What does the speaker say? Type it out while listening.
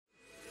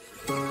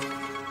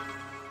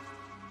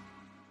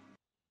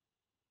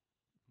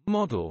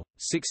Model,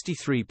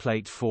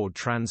 63-plate Ford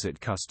Transit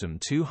Custom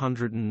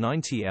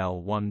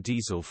 290L1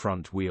 diesel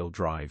front-wheel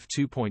drive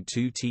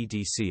 2.2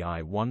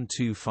 TDCi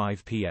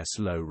 125ps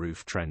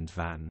low-roof trend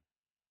van.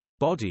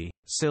 Body,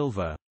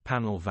 silver,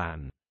 panel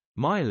van.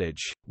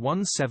 Mileage,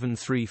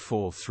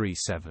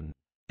 173437.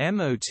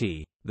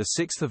 MOT,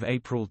 6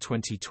 April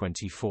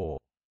 2024.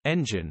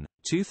 Engine,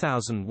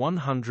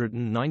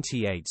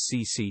 2198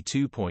 cc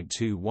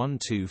 2.2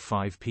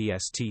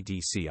 125ps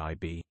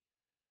TDCI-B.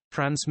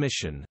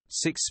 Transmission,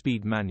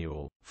 6-speed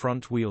manual,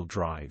 front-wheel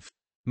drive.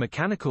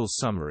 Mechanical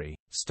summary,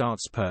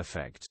 starts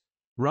perfect.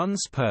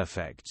 Runs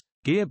perfect.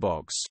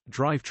 Gearbox,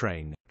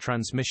 drivetrain,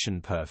 transmission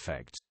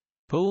perfect.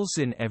 Pulls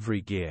in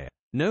every gear.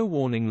 No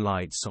warning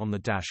lights on the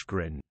dash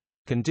grin.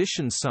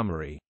 Condition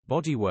summary,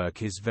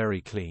 bodywork is very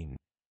clean.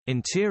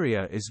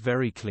 Interior is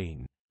very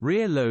clean.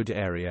 Rear load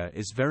area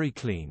is very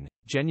clean,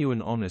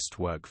 genuine honest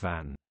work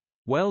van.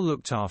 Well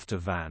looked after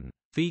van.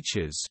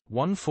 Features,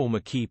 1 former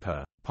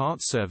keeper, part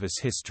service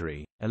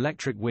history,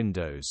 electric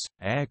windows,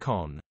 air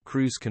con,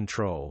 cruise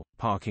control,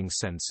 parking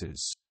sensors.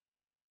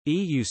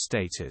 EU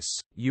status,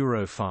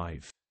 Euro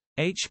 5.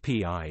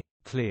 HPI,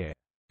 clear.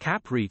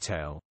 Cap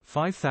retail,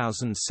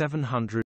 5,700.